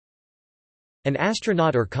An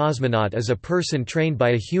astronaut or cosmonaut is a person trained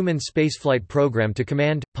by a human spaceflight program to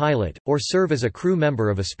command, pilot, or serve as a crew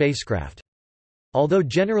member of a spacecraft. Although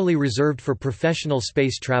generally reserved for professional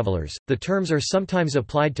space travelers, the terms are sometimes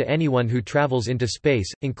applied to anyone who travels into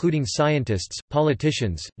space, including scientists,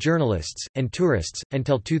 politicians, journalists, and tourists.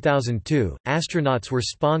 Until 2002, astronauts were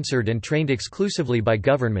sponsored and trained exclusively by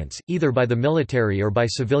governments, either by the military or by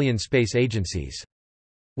civilian space agencies.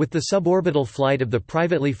 With the suborbital flight of the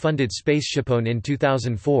privately funded SpaceShipOne in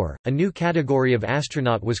 2004, a new category of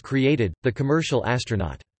astronaut was created, the commercial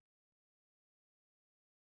astronaut.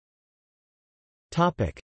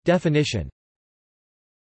 Definition.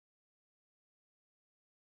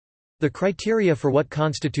 The criteria for what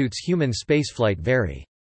constitutes human spaceflight vary.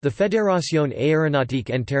 The Fédération Aéronautique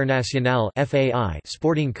Internationale (FAI)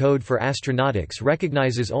 sporting code for astronautics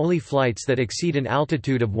recognizes only flights that exceed an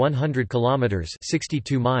altitude of 100 km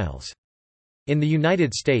 (62 miles). In the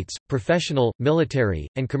United States, professional, military,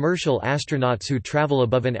 and commercial astronauts who travel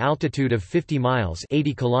above an altitude of 50 miles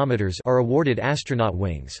 (80 km) are awarded astronaut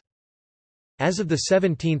wings. As of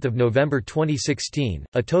 17 November 2016,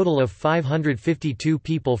 a total of 552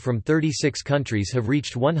 people from 36 countries have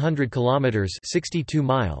reached 100 km (62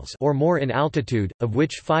 miles) or more in altitude, of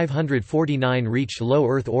which 549 reached low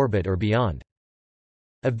Earth orbit or beyond.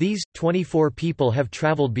 Of these, 24 people have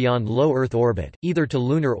traveled beyond low Earth orbit, either to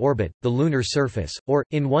lunar orbit, the lunar surface, or,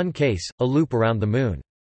 in one case, a loop around the Moon.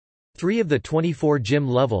 3 of the 24, Jim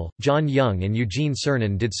Lovell, John Young and Eugene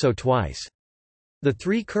Cernan, did so twice. The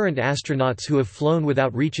 3 current astronauts who have flown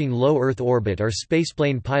without reaching low Earth orbit are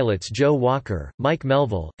spaceplane pilots Joe Walker, Mike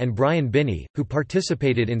Melville, and Brian Binney, who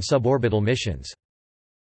participated in suborbital missions.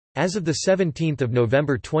 As of 17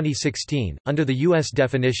 November 2016, under the U.S.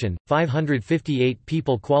 definition, 558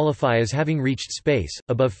 people qualify as having reached space,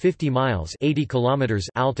 above 50 miles (80 kilometers)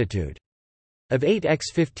 altitude. Of 8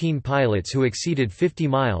 X-15 pilots who exceeded 50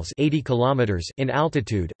 miles (80 kilometers) in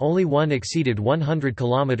altitude, only one exceeded 100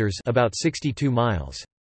 kilometers (about 62 miles).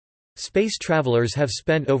 Space travelers have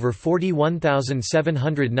spent over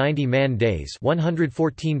 41,790 man-days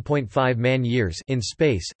 (114.5 man-years) in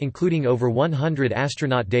space, including over 100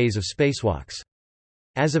 astronaut days of spacewalks.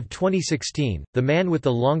 As of 2016, the man with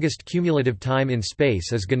the longest cumulative time in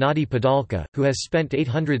space is Gennady Padalka, who has spent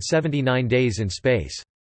 879 days in space.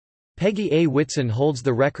 Peggy A. Whitson holds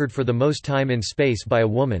the record for the most time in space by a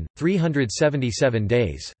woman, 377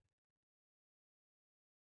 days.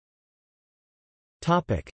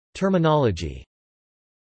 Terminology.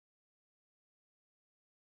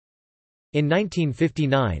 In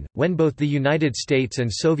 1959, when both the United States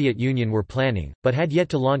and Soviet Union were planning, but had yet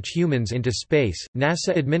to launch humans into space,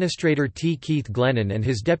 NASA Administrator T. Keith Glennon and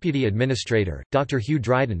his Deputy Administrator, Dr. Hugh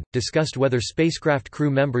Dryden, discussed whether spacecraft crew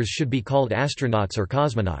members should be called astronauts or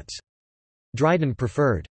cosmonauts. Dryden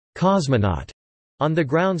preferred «cosmonaut» on the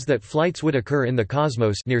grounds that flights would occur in the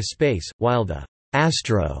cosmos near space, while the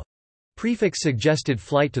 «astro» prefix suggested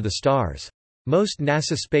flight to the stars. Most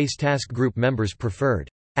NASA Space Task Group members preferred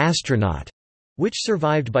 «astronaut», which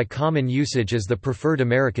survived by common usage as the preferred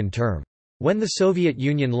American term. When the Soviet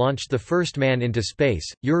Union launched the first man into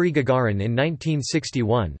space, Yuri Gagarin in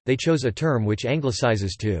 1961, they chose a term which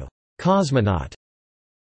anglicizes to «cosmonaut».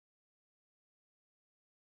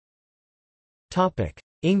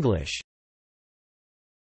 English.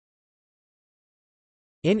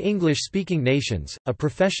 In English-speaking nations, a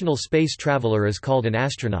professional space traveler is called an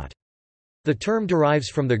astronaut. The term derives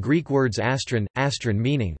from the Greek words astron, astron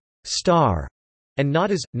meaning star, and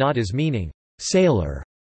nautas meaning sailor.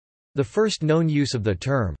 The first known use of the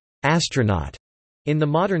term astronaut in the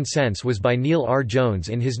modern sense was by Neil R. Jones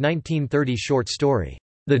in his 1930 short story,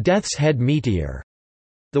 The Death's Head Meteor.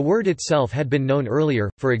 The word itself had been known earlier,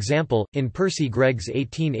 for example, in Percy Gregg's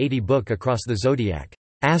 1880 book Across the Zodiac.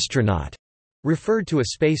 Astronaut referred to a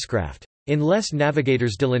spacecraft. In Les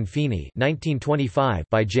Navigateurs de l'Infini 1925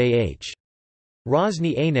 by J.H.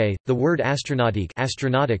 Rosny Aine, the word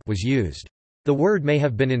astronautic was used. The word may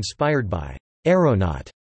have been inspired by aeronaut,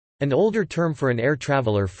 an older term for an air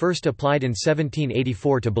traveler first applied in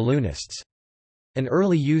 1784 to balloonists. An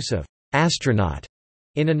early use of astronaut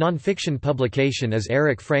in a nonfiction publication is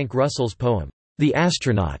Eric Frank Russell's poem, The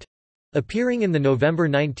Astronaut, appearing in the November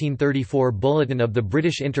 1934 Bulletin of the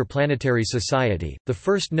British Interplanetary Society. The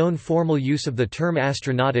first known formal use of the term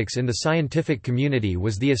astronautics in the scientific community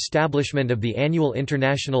was the establishment of the annual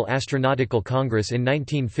International Astronautical Congress in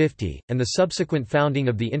 1950, and the subsequent founding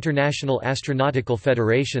of the International Astronautical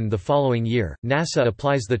Federation the following year. NASA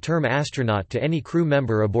applies the term astronaut to any crew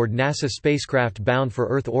member aboard NASA spacecraft bound for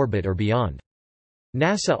Earth orbit or beyond.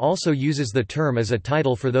 NASA also uses the term as a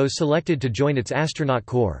title for those selected to join its astronaut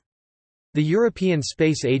corps. The European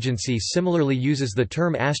Space Agency similarly uses the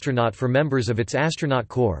term astronaut for members of its astronaut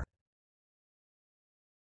corps.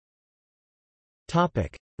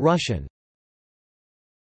 Russian.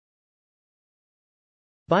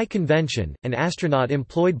 By convention, an astronaut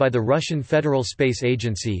employed by the Russian Federal Space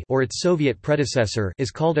Agency or its Soviet predecessor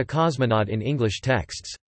is called a cosmonaut in English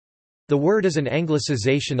texts. The word is an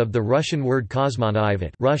anglicization of the Russian word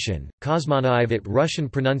kosmonaivat Russian, kosmonaivat Russian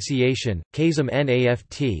pronunciation, kazm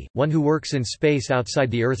naft, one who works in space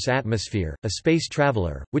outside the Earth's atmosphere, a space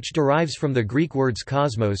traveler, which derives from the Greek words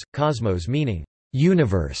kosmos meaning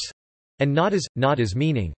universe, and nautas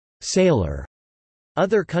meaning sailor.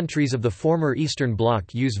 Other countries of the former Eastern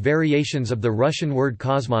Bloc use variations of the Russian word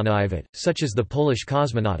kosmonaivat, such as the Polish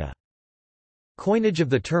kosmonauta. Coinage of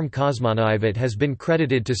the term kosmonaivat has been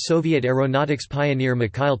credited to Soviet aeronautics pioneer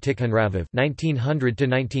Mikhail Tikhonravov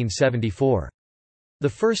 (1900–1974). The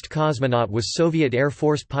first cosmonaut was Soviet Air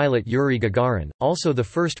Force pilot Yuri Gagarin, also the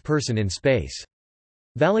first person in space.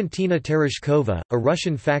 Valentina Tereshkova, a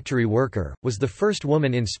Russian factory worker, was the first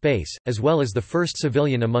woman in space, as well as the first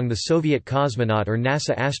civilian among the Soviet cosmonaut or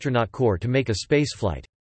NASA astronaut corps to make a spaceflight.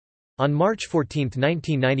 On March 14,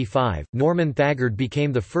 1995, Norman Thagard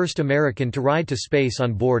became the first American to ride to space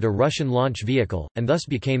on board a Russian launch vehicle, and thus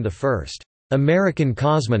became the first American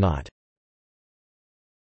cosmonaut.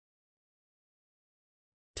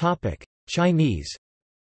 Chinese.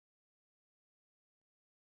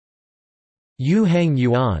 Yuhang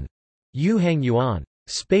Yuan,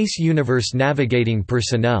 Space Universe Navigating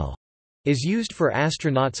Personnel, is used for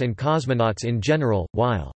astronauts and cosmonauts in general,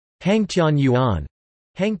 while Hangtian Yuan,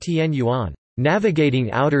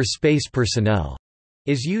 Navigating Outer Space Personnel,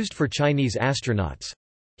 is used for Chinese astronauts.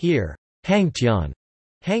 Here, Hangtian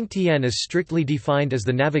is strictly defined as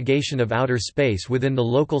the navigation of outer space within the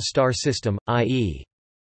local star system, i.e.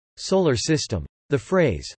 solar system. The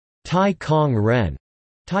phrase, Tai Kong Ren,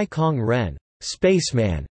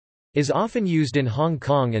 spaceman, is often used in Hong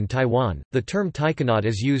Kong and Taiwan. The term taikonaut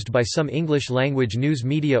is used by some English-language news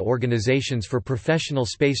media organizations for professional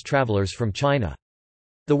space travelers from China.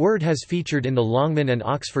 The word has featured in the Longman and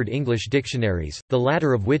Oxford English dictionaries, the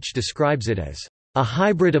latter of which describes it as a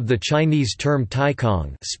hybrid of the Chinese term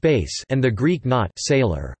taikong, space, and the Greek naut,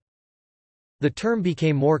 sailor. The term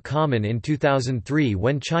became more common in 2003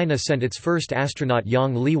 when China sent its first astronaut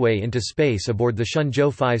Yang Liwei into space aboard the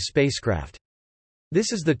Shenzhou 5 spacecraft.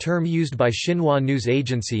 This is the term used by Xinhua News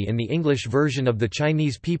Agency in the English version of the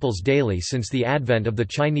Chinese People's Daily since the advent of the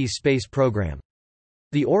Chinese space program.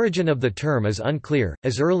 The origin of the term is unclear.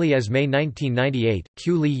 As early as May 1998,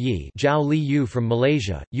 Qiu Li Yi, Zhao Li Yu from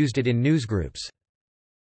Malaysia, used it in newsgroups.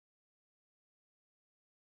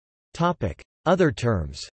 Topic: Other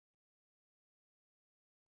terms.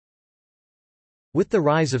 With the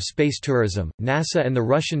rise of space tourism, NASA and the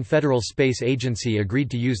Russian Federal Space Agency agreed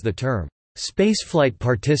to use the term spaceflight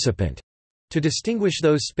participant to distinguish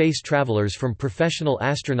those space travelers from professional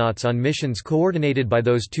astronauts on missions coordinated by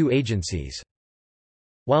those two agencies.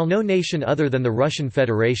 While no nation other than the Russian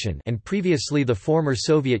Federation and previously the former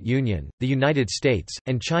Soviet Union, the United States,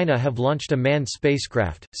 and China have launched a manned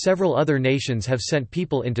spacecraft, several other nations have sent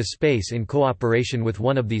people into space in cooperation with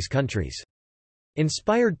one of these countries.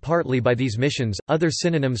 Inspired partly by these missions, other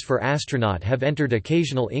synonyms for astronaut have entered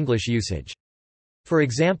occasional English usage. For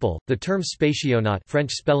example, the term spationaut,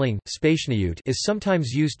 French spelling, spationaut, is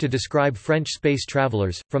sometimes used to describe French space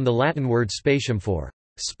travelers, from the Latin word spatium for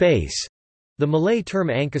space. The Malay term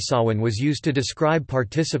Angkasawan was used to describe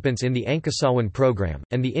participants in the Angkasawan program,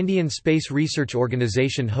 and the Indian Space Research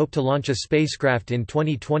Organisation hoped to launch a spacecraft in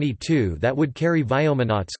 2022 that would carry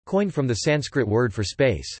Vyomanauts, coined from the Sanskrit word for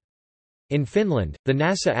space. In Finland, the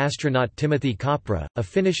NASA astronaut Timothy Kopra, a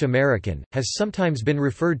Finnish American, has sometimes been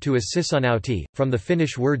referred to as sisunauti, from the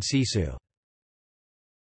Finnish word sisu.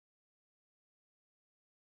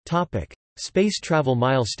 Space travel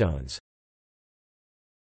milestones.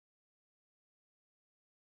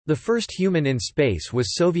 The first human in space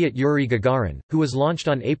was Soviet Yuri Gagarin, who was launched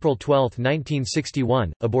on April 12,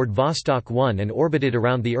 1961, aboard Vostok 1 and orbited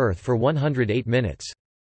around the Earth for 108 minutes.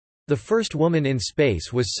 The first woman in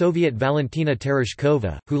space was Soviet Valentina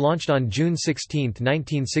Tereshkova, who launched on June 16,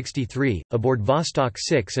 1963, aboard Vostok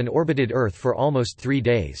 6 and orbited Earth for almost 3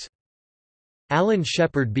 days. Alan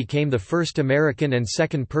Shepard became the first American and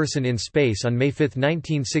second person in space on May 5,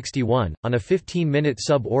 1961, on a 15-minute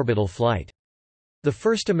suborbital flight. The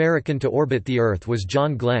first American to orbit the Earth was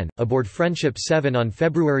John Glenn, aboard Friendship 7 on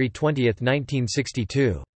February 20,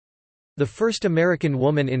 1962. The first American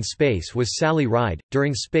woman in space was Sally Ride,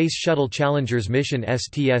 during Space Shuttle Challenger's mission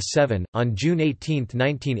STS-7, on June 18,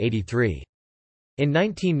 1983. In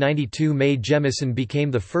 1992, Mae Jemison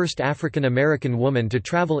became the first African-American woman to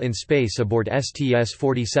travel in space aboard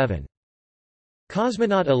STS-47.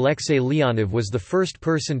 Cosmonaut Alexei Leonov was the first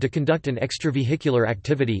person to conduct an extravehicular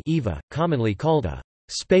activity (EVA), commonly called a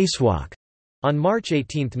spacewalk, on March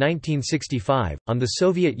 18, 1965, on the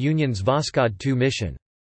Soviet Union's Voskhod 2 mission.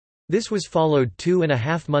 This was followed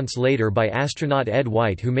 2.5 months later by astronaut Ed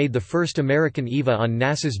White, who made the first American EVA on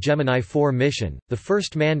NASA's Gemini 4 mission. The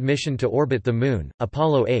first manned mission to orbit the Moon,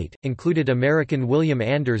 Apollo 8, included American William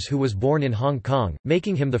Anders, who was born in Hong Kong,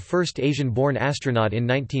 making him the first Asian-born astronaut in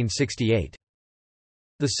 1968.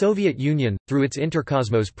 The Soviet Union, through its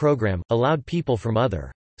Interkosmos program, allowed people from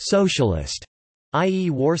other socialist, i.e.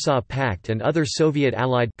 Warsaw Pact and other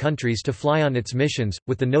Soviet-allied countries to fly on its missions,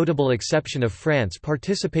 with the notable exception of France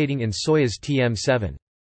participating in Soyuz TM-7.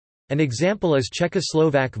 An example is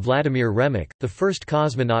Czechoslovak Vladimir Remek, the first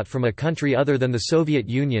cosmonaut from a country other than the Soviet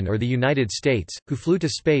Union or the United States, who flew to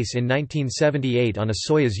space in 1978 on a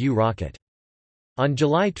Soyuz U rocket. On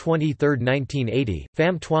July 23, 1980,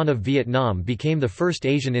 Pham Tuan of Vietnam became the first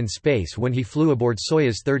Asian in space when he flew aboard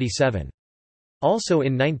Soyuz 37. Also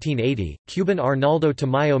in 1980, Cuban Arnaldo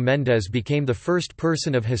Tamayo Mendez became the first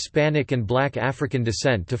person of Hispanic and Black African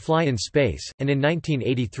descent to fly in space, and in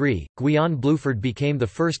 1983, Guion Bluford became the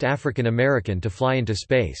first African American to fly into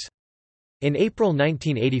space. In April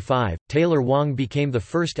 1985, Taylor Wang became the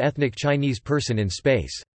first ethnic Chinese person in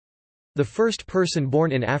space. The first person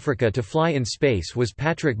born in Africa to fly in space was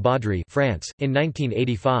Patrick Baudry, France, in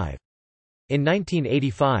 1985. In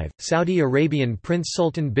 1985, Saudi Arabian Prince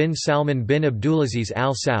Sultan bin Salman bin Abdulaziz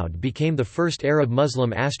Al Saud became the first Arab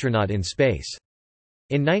Muslim astronaut in space.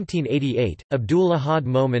 In 1988, Abdul Ahad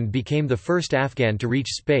Momin became the first Afghan to reach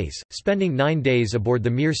space, spending 9 days aboard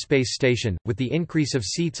the Mir space station. With the increase of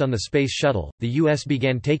seats on the Space Shuttle, the U.S.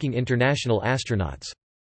 began taking international astronauts.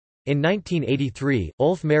 In 1983,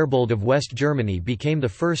 Ulf Merbold of West Germany became the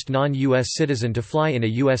first non-U.S. citizen to fly in a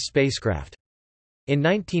U.S. spacecraft. In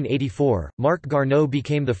 1984, Marc Garneau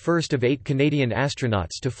became the first of 8 Canadian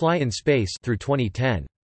astronauts to fly in space through 2010.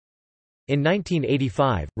 In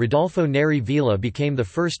 1985, Rodolfo Neri Vila became the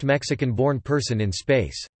first Mexican-born person in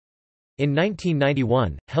space. In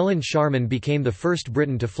 1991, Helen Sharman became the first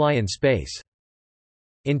Briton to fly in space.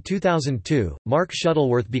 In 2002, Mark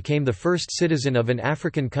Shuttleworth became the first citizen of an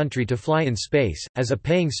African country to fly in space, as a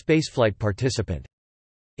paying spaceflight participant.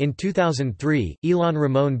 In 2003, Ilan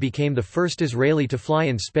Ramon became the first Israeli to fly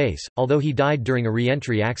in space, although he died during a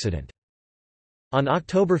re-entry accident. On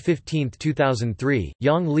October 15, 2003,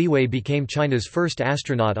 Yang Liwei became China's first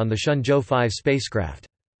astronaut on the Shenzhou 5 spacecraft.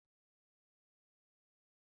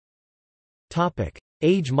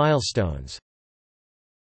 Age milestones.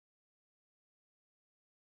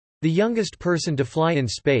 The youngest person to fly in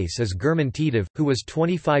space is German Titov, who was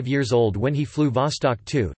 25 years old when he flew Vostok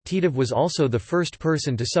 2. Titov was also the first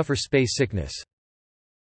person to suffer space sickness.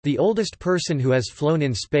 The oldest person who has flown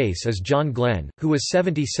in space is John Glenn, who was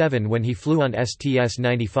 77 when he flew on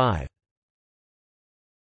STS-95.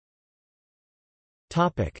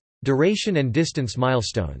 Duration and distance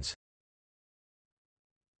milestones.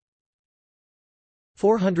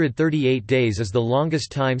 438 days is the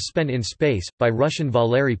longest time spent in space, by Russian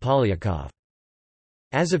Valery Polyakov.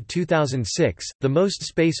 As of 2006, the most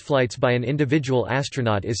space flights by an individual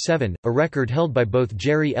astronaut is 7, a record held by both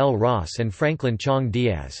Jerry L. Ross and Franklin Chong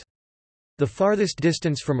Diaz. The farthest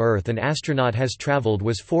distance from Earth an astronaut has traveled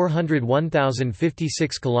was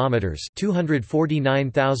 401,056 kilometers,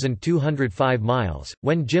 249,205 miles,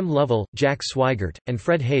 when Jim Lovell, Jack Swigert, and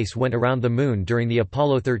Fred Haise went around the Moon during the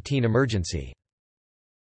Apollo 13 emergency.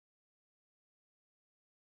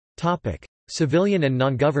 Civilian and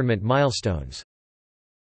non-government milestones.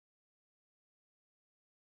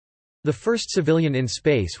 The first civilian in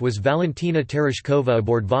space was Valentina Tereshkova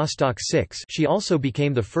aboard Vostok 6. She also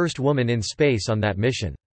became the first woman in space on that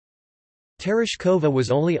mission. Tereshkova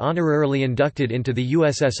was only honorarily inducted into the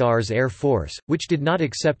USSR's Air Force, which did not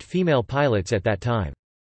accept female pilots at that time.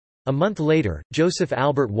 A month later, Joseph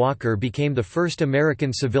Albert Walker became the first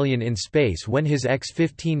American civilian in space when his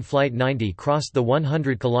X-15 Flight 90 crossed the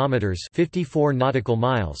 100 kilometers (54 nautical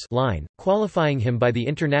miles) line, qualifying him by the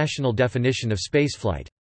international definition of spaceflight.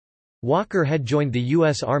 Walker had joined the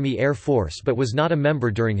U.S. Army Air Force but was not a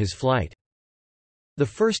member during his flight. The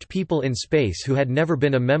first people in space who had never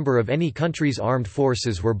been a member of any country's armed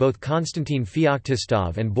forces were both Konstantin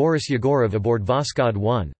Feoktistov and Boris Yegorov aboard Voskhod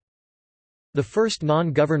 1. The first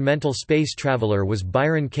non-governmental space traveler was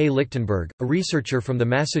Byron K. Lichtenberg, a researcher from the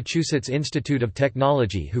Massachusetts Institute of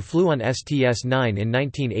Technology who flew on STS-9 in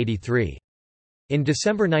 1983. In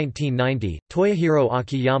December 1990, Toyohiro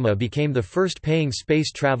Akiyama became the first paying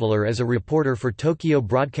space traveler as a reporter for Tokyo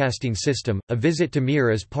Broadcasting System, a visit to Mir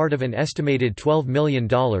as part of an estimated $12 million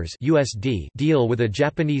USD deal with a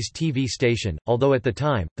Japanese TV station, although at the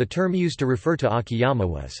time, the term used to refer to Akiyama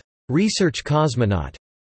was research cosmonaut.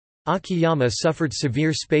 Akiyama suffered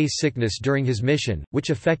severe space sickness during his mission,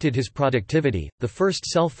 which affected his productivity. The first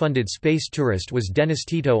self-funded space tourist was Denis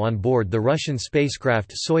Tito on board the Russian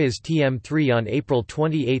spacecraft Soyuz TM-3 on April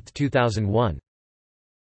 28, 2001.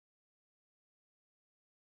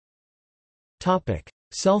 Topic: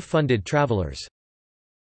 Self-funded travelers.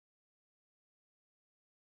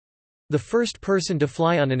 The first person to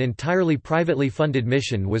fly on an entirely privately funded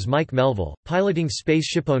mission was Mike Melville, piloting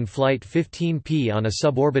SpaceshipOne Flight 15P on a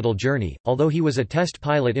suborbital journey, although he was a test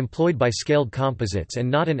pilot employed by Scaled Composites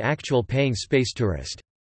and not an actual paying space tourist.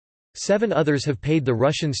 7 others have paid the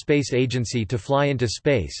Russian Space Agency to fly into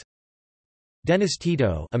space. Denis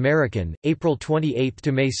Tito, American, April 28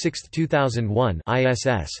 to May 6, 2001,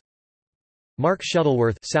 ISS. Mark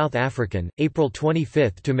Shuttleworth, South African, April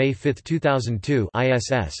 25 to May 5, 2002,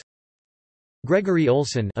 ISS. Gregory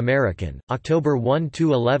Olson, American, October 1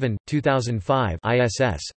 to 11, 2005,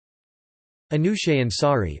 ISS. Anousheh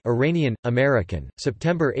Ansari, Iranian, American,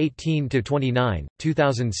 September 18 to 29,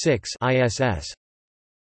 2006, ISS.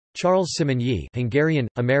 Charles Simonyi, Hungarian,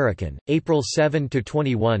 American, April 7 to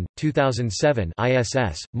 21, 2007,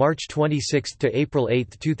 ISS. March 26 to April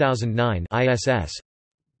 8, 2009, ISS.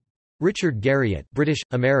 Richard Garriott, British,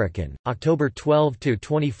 American, October 12 to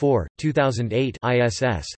 24, 2008,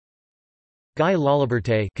 ISS. Guy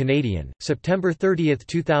Laliberte, Canadian, September 30,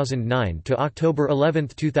 2009 to October 11,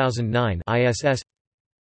 2009, ISS.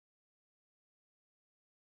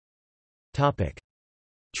 Topic: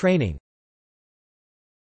 Training.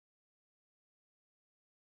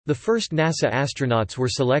 The first NASA astronauts were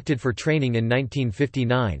selected for training in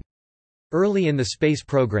 1959. Early in the space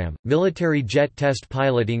program, military jet test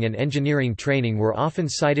piloting and engineering training were often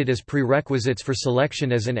cited as prerequisites for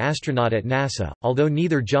selection as an astronaut at NASA, although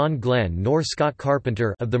neither John Glenn nor Scott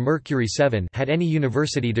Carpenter of the Mercury 7 had any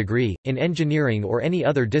university degree, in engineering or any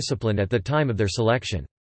other discipline at the time of their selection.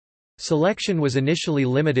 Selection was initially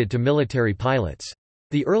limited to military pilots.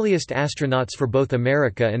 The earliest astronauts for both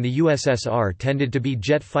America and the USSR tended to be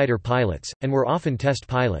jet fighter pilots, and were often test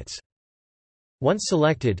pilots. Once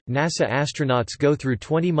selected, NASA astronauts go through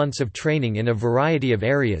 20 months of training in a variety of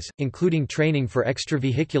areas, including training for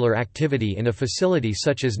extravehicular activity in a facility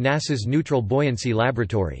such as NASA's Neutral Buoyancy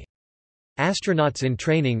Laboratory. Astronauts in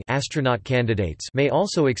training, astronaut candidates, may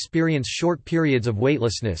also experience short periods of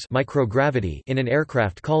weightlessness, microgravity, in an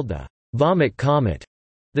aircraft called the Vomit Comet.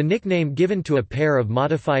 The nickname given to a pair of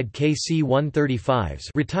modified KC-135s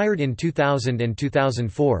retired in 2000 and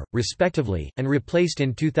 2004, respectively, and replaced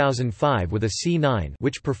in 2005 with a C-9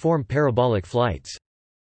 which perform parabolic flights.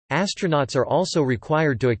 Astronauts are also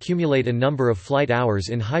required to accumulate a number of flight hours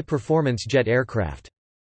in high-performance jet aircraft.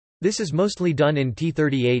 This is mostly done in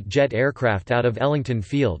T-38 jet aircraft out of Ellington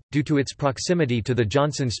Field, due to its proximity to the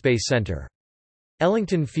Johnson Space Center.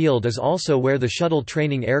 Ellington Field is also where the shuttle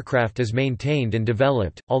training aircraft is maintained and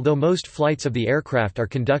developed, although most flights of the aircraft are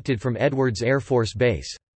conducted from Edwards Air Force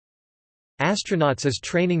Base. Astronauts as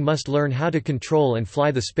training must learn how to control and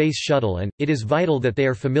fly the Space Shuttle, and it is vital that they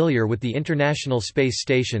are familiar with the International Space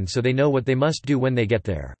Station so they know what they must do when they get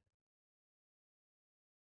there.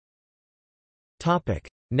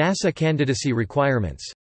 NASA candidacy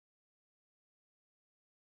requirements.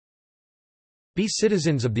 Be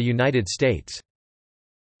citizens of the United States.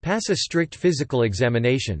 Pass a strict physical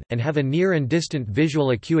examination, and have a near and distant visual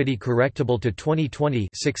acuity correctable to 20/20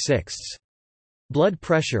 6/6. Blood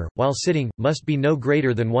pressure, while sitting, must be no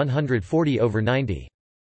greater than 140/90.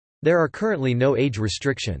 There are currently no age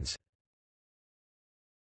restrictions.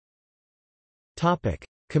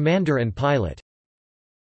 Commander and pilot.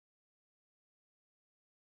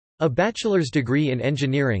 A bachelor's degree in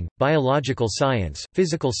engineering, biological science,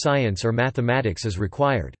 physical science or mathematics is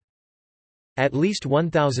required. At least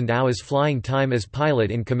 1,000 hours flying time as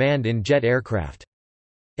pilot in command in jet aircraft.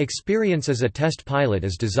 Experience as a test pilot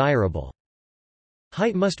is desirable.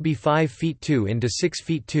 Height must be 5 feet 2 into 6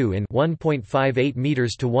 feet 2 in 1.58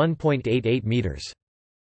 meters to 1.88 meters.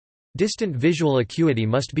 Distant visual acuity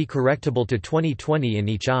must be correctable to 20/20 in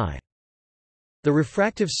each eye. The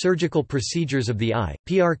refractive surgical procedures of the eye,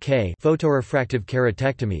 PRK photorefractive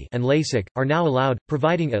keratectomy and LASIK, are now allowed,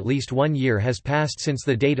 providing at least 1 year has passed since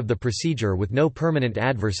the date of the procedure with no permanent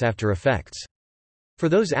adverse after effects. For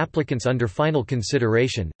those applicants under final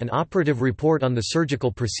consideration, an operative report on the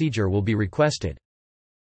surgical procedure will be requested.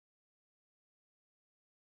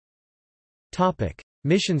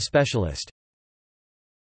 Mission specialist.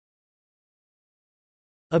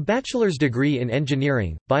 A bachelor's degree in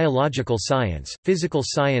engineering, biological science, physical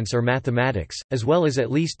science or mathematics, as well as at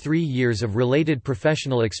least 3 years of related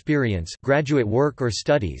professional experience, graduate work or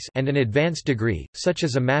studies, and an advanced degree, such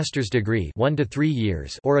as a master's degree 1 to 3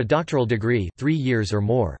 years or a doctoral degree 3 years or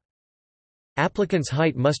more. Applicants'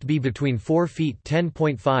 height must be between 4 feet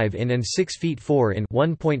 10.5 in and 6 feet 4 in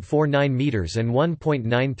 1.49 meters and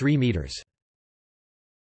 1.93 meters.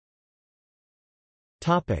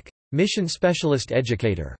 Topic: Mission Specialist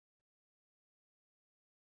Educator.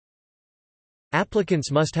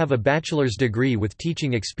 Applicants must have a bachelor's degree with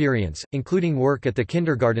teaching experience, including work at the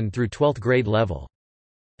kindergarten through 12th grade level.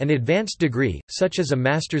 An advanced degree, such as a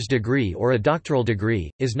master's degree or a doctoral degree,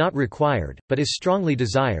 is not required, but is strongly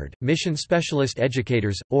desired. Mission Specialist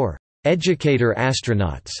Educators, or educator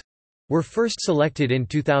astronauts, were first selected in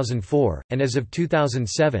 2004, and as of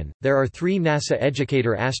 2007, there are 3 NASA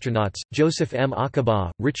educator astronauts, Joseph M.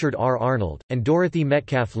 Acaba, Richard R. Arnold, and Dorothy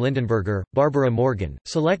Metcalf Lindenberger. Barbara Morgan,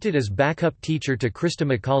 selected as backup teacher to Krista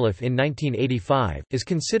McAuliffe in 1985, is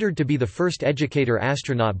considered to be the first educator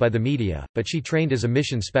astronaut by the media, but she trained as a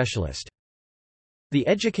mission specialist. The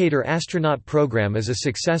Educator Astronaut program is a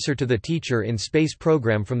successor to the Teacher in Space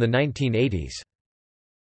program from the 1980s.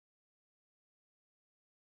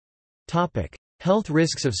 Health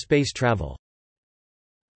risks of space travel.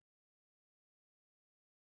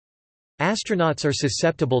 Astronauts are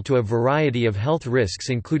susceptible to a variety of health risks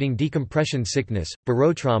including decompression sickness,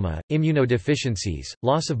 barotrauma, immunodeficiencies,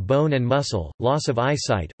 loss of bone and muscle, loss of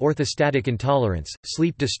eyesight, orthostatic intolerance,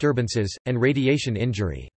 sleep disturbances, and radiation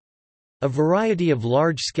injury. A variety of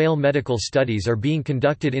large-scale medical studies are being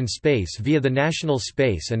conducted in space via the National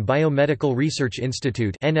Space and Biomedical Research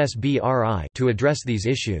Institute to address these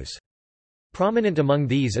issues. Prominent among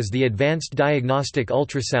these is the Advanced Diagnostic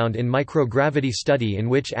Ultrasound in Microgravity study in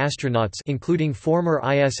which astronauts including former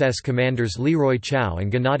ISS commanders Leroy Chiao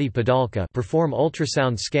and Gennady Padalka perform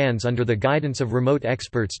ultrasound scans under the guidance of remote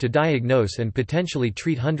experts to diagnose and potentially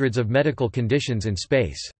treat hundreds of medical conditions in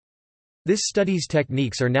space. This study's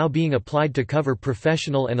techniques are now being applied to cover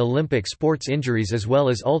professional and Olympic sports injuries as well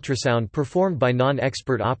as ultrasound performed by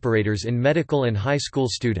non-expert operators in medical and high school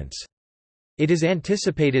students. It is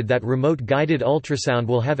anticipated that remote-guided ultrasound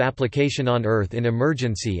will have application on Earth in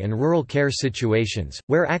emergency and rural care situations,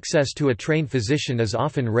 where access to a trained physician is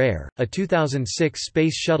often rare. A 2006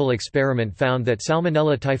 Space Shuttle experiment found that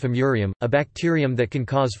Salmonella typhimurium, a bacterium that can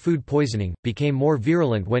cause food poisoning, became more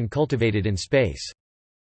virulent when cultivated in space.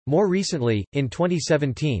 More recently, in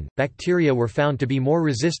 2017, bacteria were found to be more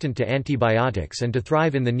resistant to antibiotics and to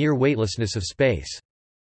thrive in the near weightlessness of space.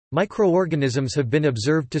 Microorganisms have been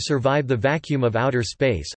observed to survive the vacuum of outer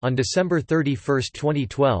space. On December 31,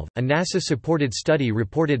 2012, a NASA-supported study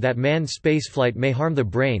reported that manned spaceflight may harm the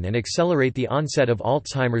brain and accelerate the onset of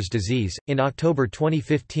Alzheimer's disease. In October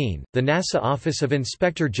 2015, the NASA Office of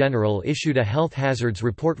Inspector General issued a health hazards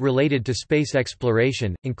report related to space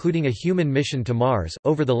exploration, including a human mission to Mars.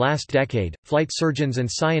 Over the last decade, flight surgeons and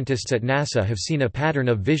scientists at NASA have seen a pattern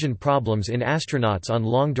of vision problems in astronauts on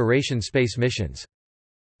long-duration space missions.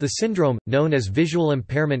 The syndrome, known as visual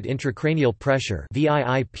impairment intracranial pressure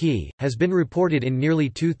 (VIIP), has been reported in nearly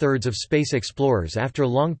two-thirds of space explorers after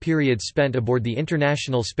long periods spent aboard the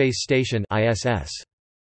International Space Station (ISS).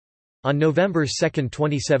 On November 2,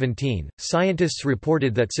 2017, scientists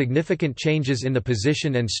reported that significant changes in the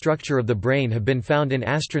position and structure of the brain have been found in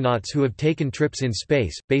astronauts who have taken trips in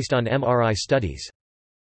space, based on MRI studies.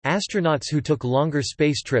 Astronauts who took longer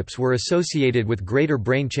space trips were associated with greater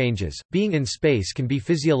brain changes. Being in space can be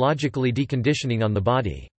physiologically deconditioning on the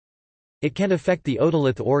body. It can affect the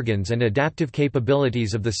otolith organs and adaptive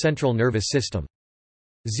capabilities of the central nervous system.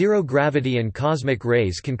 Zero gravity and cosmic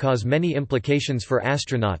rays can cause many implications for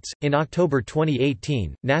astronauts. In October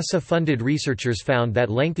 2018, NASA-funded researchers found that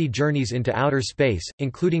lengthy journeys into outer space,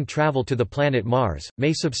 including travel to the planet Mars,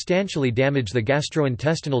 may substantially damage the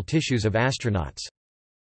gastrointestinal tissues of astronauts.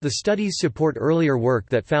 The studies support earlier work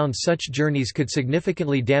that found such journeys could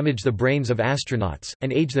significantly damage the brains of astronauts,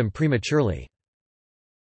 and age them prematurely.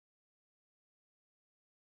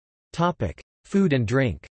 Food and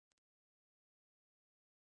drink.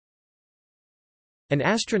 An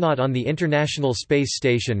astronaut on the International Space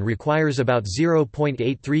Station requires about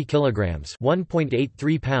 0.83 kilograms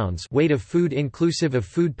 (1.83 pounds) weight of food inclusive of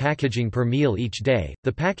food packaging per meal each day.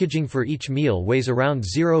 The packaging for each meal weighs around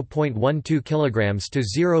 0.12 kilograms to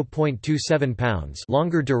 0.27 pounds.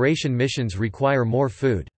 Longer duration missions require more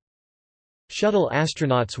food. Shuttle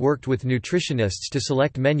astronauts worked with nutritionists to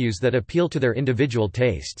select menus that appeal to their individual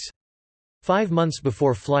tastes. 5 months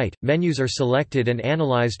before flight, menus are selected and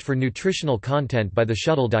analyzed for nutritional content by the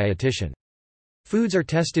shuttle dietitian. Foods are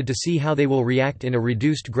tested to see how they will react in a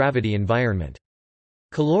reduced gravity environment.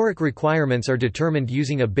 Caloric requirements are determined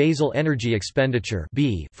using a basal energy expenditure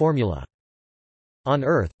 (B) formula. On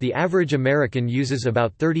Earth, the average American uses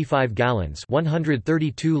about 35 gallons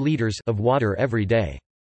 (132 liters) of water every day.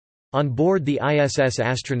 On board the ISS,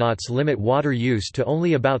 astronauts limit water use to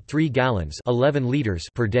only about 3 gallons (11 liters)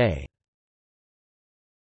 per day.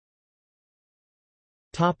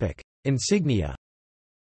 Topic: Insignia.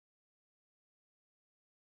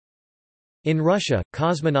 In Russia,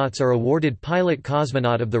 cosmonauts are awarded Pilot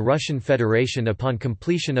Cosmonaut of the Russian Federation upon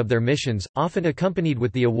completion of their missions, often accompanied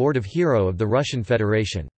with the award of Hero of the Russian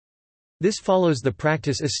Federation. This follows the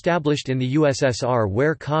practice established in the USSR,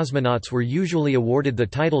 where cosmonauts were usually awarded the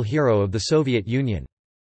title Hero of the Soviet Union.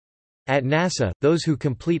 At NASA, those who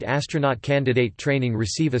complete astronaut candidate training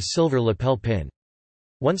receive a silver lapel pin.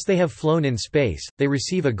 Once they have flown in space, they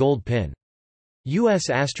receive a gold pin. U.S.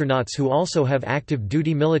 astronauts who also have active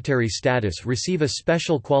duty military status receive a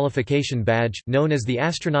special qualification badge, known as the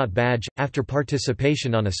Astronaut Badge, after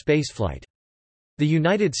participation on a spaceflight. The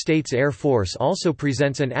United States Air Force also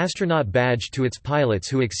presents an astronaut badge to its pilots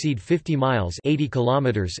who exceed 50 miles (80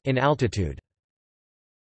 kilometers) in altitude.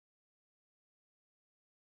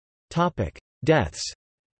 Deaths.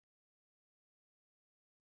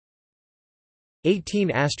 18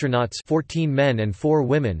 astronauts, 14 men and 4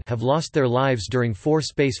 women, have lost their lives during 4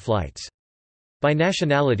 space flights. By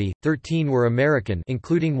nationality, 13 were American,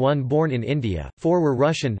 including one born in India, 4 were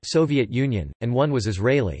Russian, Soviet Union, and 1 was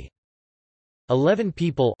Israeli. 11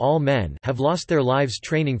 people, all men, have lost their lives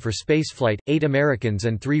training for spaceflight, 8 Americans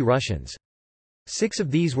and 3 Russians. 6 of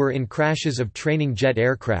these were in crashes of training jet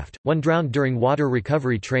aircraft, 1 drowned during water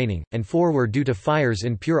recovery training, and 4 were due to fires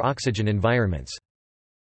in pure oxygen environments.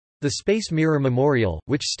 The Space Mirror Memorial,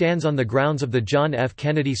 which stands on the grounds of the John F.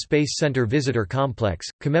 Kennedy Space Center Visitor Complex,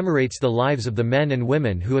 commemorates the lives of the men and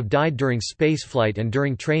women who have died during spaceflight and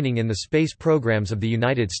during training in the space programs of the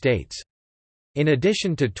United States. In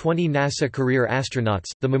addition to 20 NASA career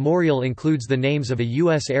astronauts, the memorial includes the names of a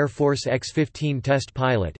U.S. Air Force X-15 test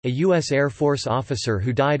pilot, a U.S. Air Force officer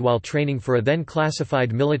who died while training for a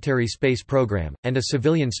then-classified military space program, and a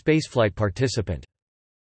civilian spaceflight participant.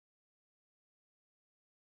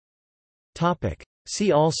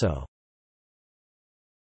 See also.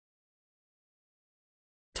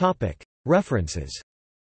 References.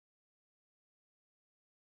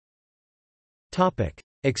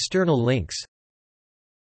 External links.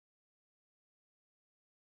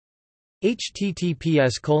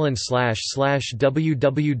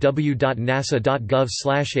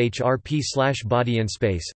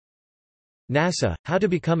 https://www.nasa.gov/hrp/body-in-space. NASA, How to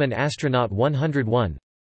Become an Astronaut 101.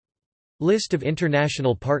 List of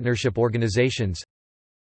international partnership organizations.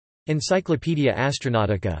 Encyclopaedia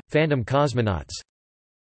Astronautica, Phantom Cosmonauts.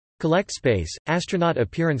 CollectSpace, Astronaut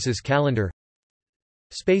Appearances Calendar.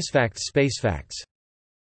 Spacefacts.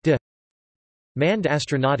 De. Manned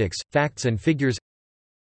Astronautics, Facts and Figures.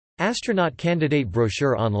 Astronaut Candidate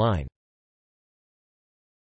Brochure online.